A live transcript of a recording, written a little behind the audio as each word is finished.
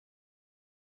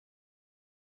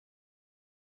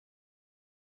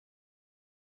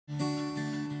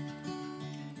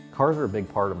Cars are a big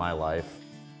part of my life.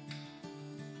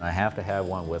 I have to have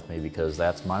one with me because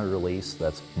that's my release,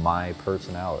 that's my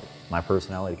personality. My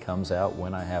personality comes out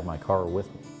when I have my car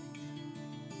with me.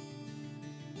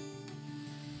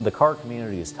 The car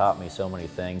community has taught me so many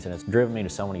things, and it's driven me to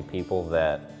so many people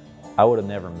that I would have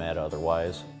never met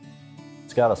otherwise.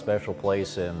 It's got a special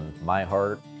place in my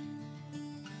heart.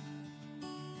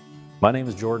 My name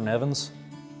is Jordan Evans.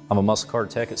 I'm a muscle car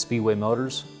tech at Speedway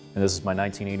Motors, and this is my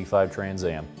 1985 Trans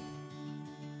Am.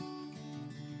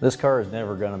 This car is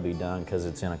never going to be done because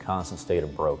it's in a constant state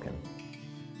of broken.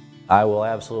 I will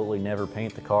absolutely never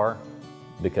paint the car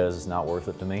because it's not worth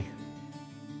it to me.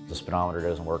 The speedometer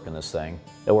doesn't work in this thing.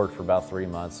 It worked for about 3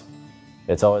 months.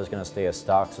 It's always going to stay a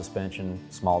stock suspension,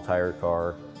 small tire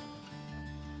car.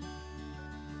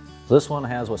 This one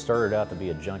has what started out to be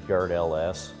a junkyard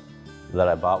LS that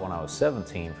I bought when I was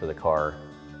 17 for the car,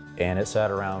 and it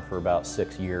sat around for about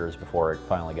 6 years before it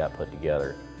finally got put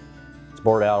together. It's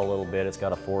bored out a little bit. It's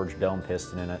got a forged dome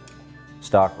piston in it,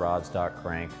 stock rod, stock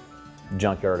crank,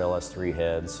 junkyard LS3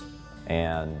 heads,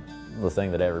 and the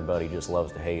thing that everybody just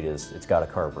loves to hate is it's got a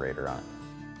carburetor on it.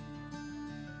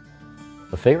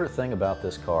 The favorite thing about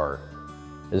this car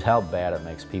is how bad it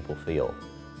makes people feel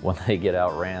when they get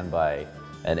outran by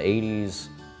an 80s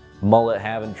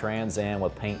mullet-having Trans Am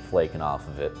with paint flaking off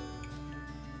of it.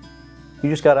 You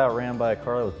just got outran by a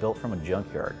car that was built from a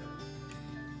junkyard.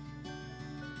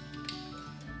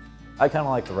 I kind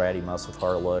of like the ratty muscle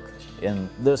car look, and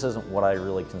this isn't what I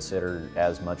really consider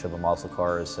as much of a muscle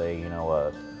car as, say, you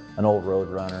know, an old Road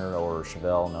Runner or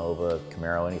Chevelle, Nova,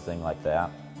 Camaro, anything like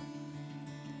that.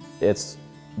 It's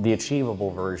the achievable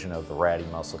version of the ratty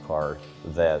muscle car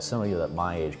that somebody at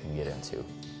my age can get into.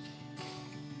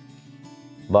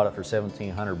 Bought it for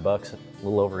 $1,700 a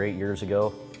little over 8 years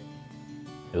ago.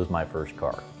 It was my first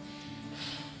car.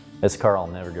 It's a car I'll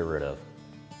never get rid of.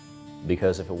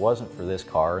 Because if it wasn't for this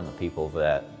car and the people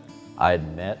that I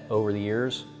had met over the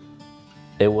years,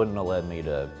 it wouldn't have led me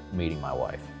to meeting my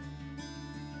wife.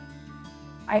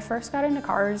 I first got into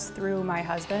cars through my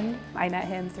husband. I met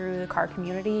him through the car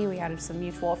community. We had some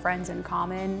mutual friends in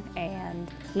common,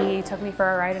 and he took me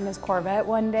for a ride in his Corvette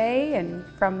one day, and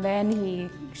from then he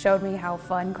showed me how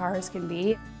fun cars can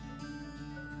be.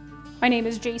 My name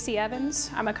is Jacey Evans.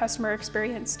 I'm a customer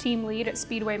experience team lead at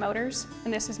Speedway Motors,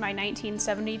 and this is my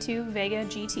 1972 Vega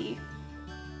GT.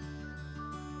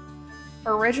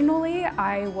 Originally,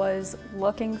 I was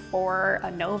looking for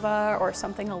a Nova or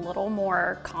something a little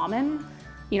more common,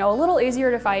 you know, a little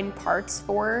easier to find parts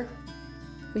for.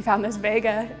 We found this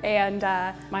Vega, and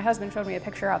my husband showed me a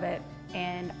picture of it,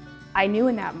 and I knew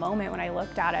in that moment when I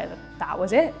looked at it, that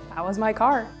was it. That was my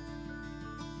car.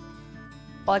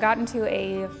 Well, I got into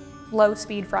a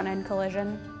low-speed front-end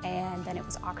collision, and then it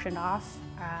was auctioned off,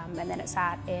 and then it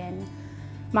sat in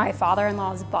my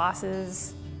father-in-law's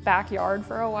boss's backyard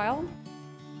for a while.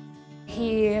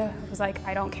 He was like,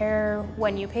 I don't care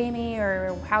when you pay me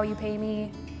or how you pay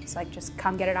me. It's like, just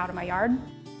come get it out of my yard.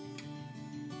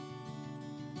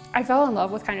 I fell in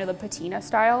love with kind of the patina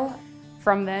style.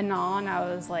 From then on, I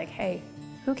was like, hey,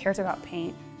 who cares about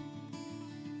paint?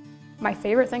 My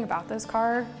favorite thing about this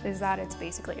car is that it's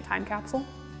basically a time capsule.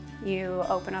 You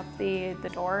open up the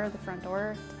door, the front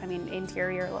door, I mean,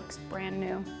 interior looks brand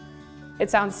new.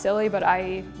 It sounds silly, but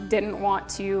I didn't want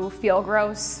to feel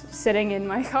gross sitting in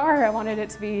my car. I wanted it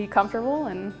to be comfortable,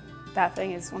 and that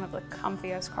thing is one of the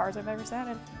comfiest cars I've ever sat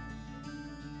in.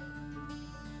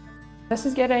 This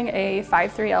is getting a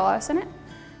 5.3 LS in it,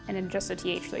 and in just a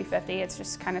TH350. It's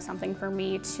just kind of something for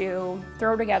me to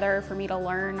throw together, for me to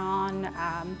learn on,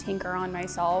 tinker on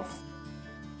myself.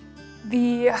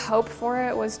 The hope for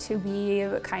it was to be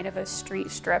kind of a street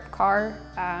strip car,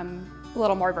 a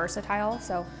little more versatile.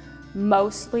 So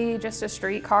mostly just a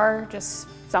street car, just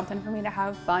something for me to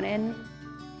have fun in.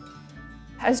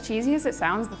 As cheesy as it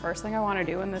sounds, the first thing I want to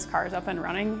do when this car is up and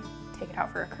running, take it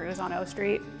out for a cruise on O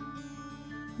Street.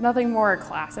 Nothing more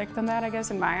classic than that, I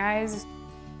guess, in my eyes.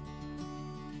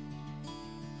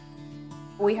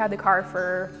 We had the car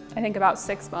for, I think, about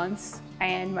 6 months,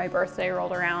 and my birthday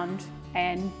rolled around,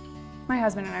 and my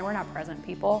husband and I were not present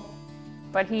people,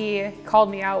 but he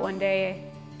called me out one day,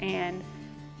 and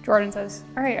Jordan says,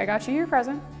 all right, I got you your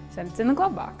present. He said, it's in the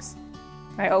glove box.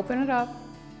 I open it up,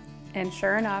 and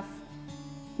sure enough,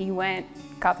 he went,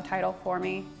 got the title for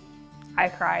me. I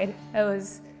cried. It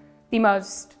was the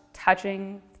most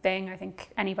touching thing I think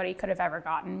anybody could have ever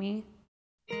gotten me.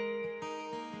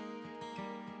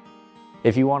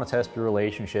 If you want to test your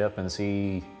relationship and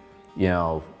see, you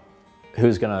know,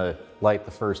 who's gonna light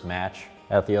the first match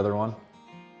at the other one,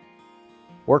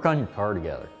 work on your car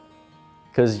together.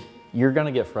 Because you're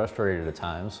gonna get frustrated at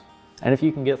times. And if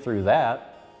you can get through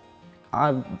that,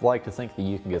 I like to think that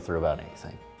you can get through about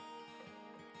anything.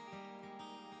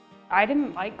 I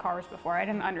didn't like cars before. I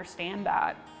didn't understand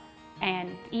that.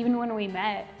 And even when we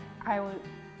met, I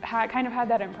kind of had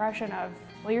that impression of,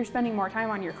 well, you're spending more time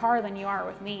on your car than you are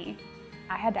with me.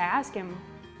 I had to ask him,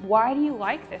 why do you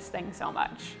like this thing so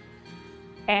much?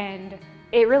 And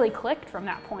it really clicked from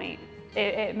that point.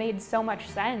 It made so much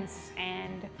sense.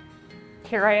 And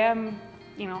here I am,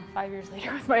 5 years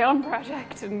later with my own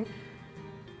project, and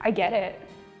I get it.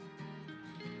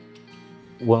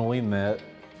 When we met,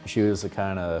 she was the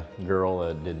kind of girl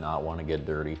that did not want to get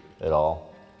dirty at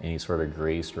all. Any sort of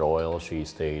grease or oil, she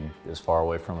stayed as far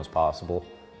away from as possible.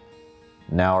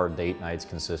 Now our date nights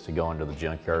consist of going to the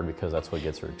junkyard because that's what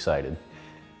gets her excited.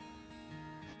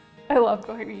 I love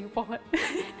going to U-Bullet.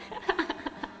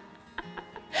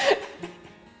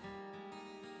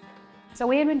 So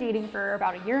we had been dating for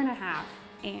about 1.5 years,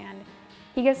 and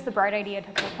he gets the bright idea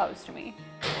to propose to me.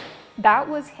 That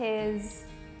was his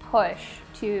push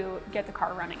to get the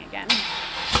car running again.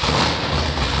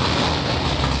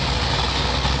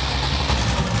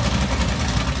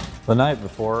 The night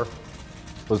before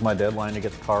was my deadline to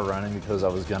get the car running because I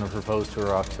was going to propose to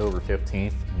her October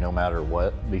 15th, no matter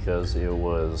what, because it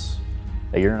was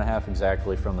 1.5 years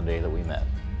exactly from the day that we met.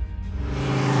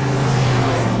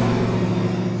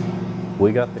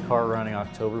 We got the car running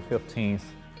October 15th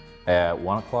at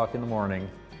 1 o'clock in the morning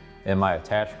in my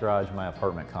attached garage in my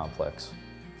apartment complex.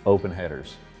 Open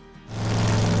headers.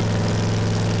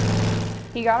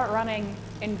 He got it running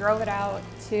and drove it out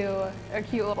to a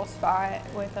cute little spot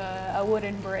with a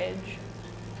wooden bridge.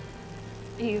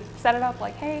 He set it up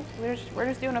like, hey, we're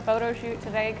just doing a photo shoot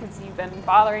today because you've been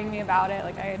bothering me about it.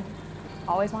 Like, I had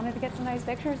always wanted to get some nice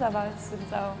pictures of us, and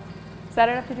so set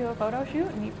it up to do a photo shoot,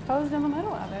 and he proposed in the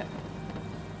middle of it.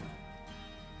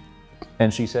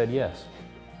 And she said yes.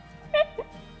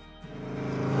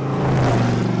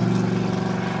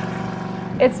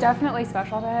 It's definitely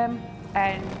special to him,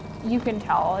 and you can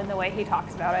tell in the way he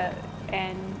talks about it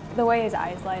and the way his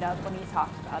eyes light up when he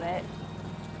talks about it.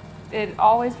 It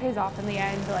always pays off in the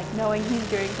end, like knowing he's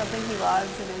doing something he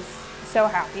loves and is so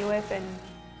happy with, and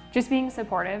just being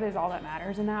supportive is all that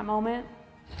matters in that moment.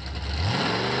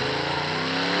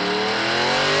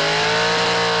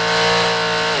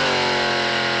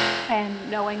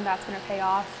 And knowing that's going to pay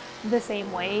off the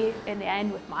same way in the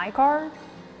end with my car,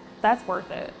 that's worth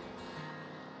it.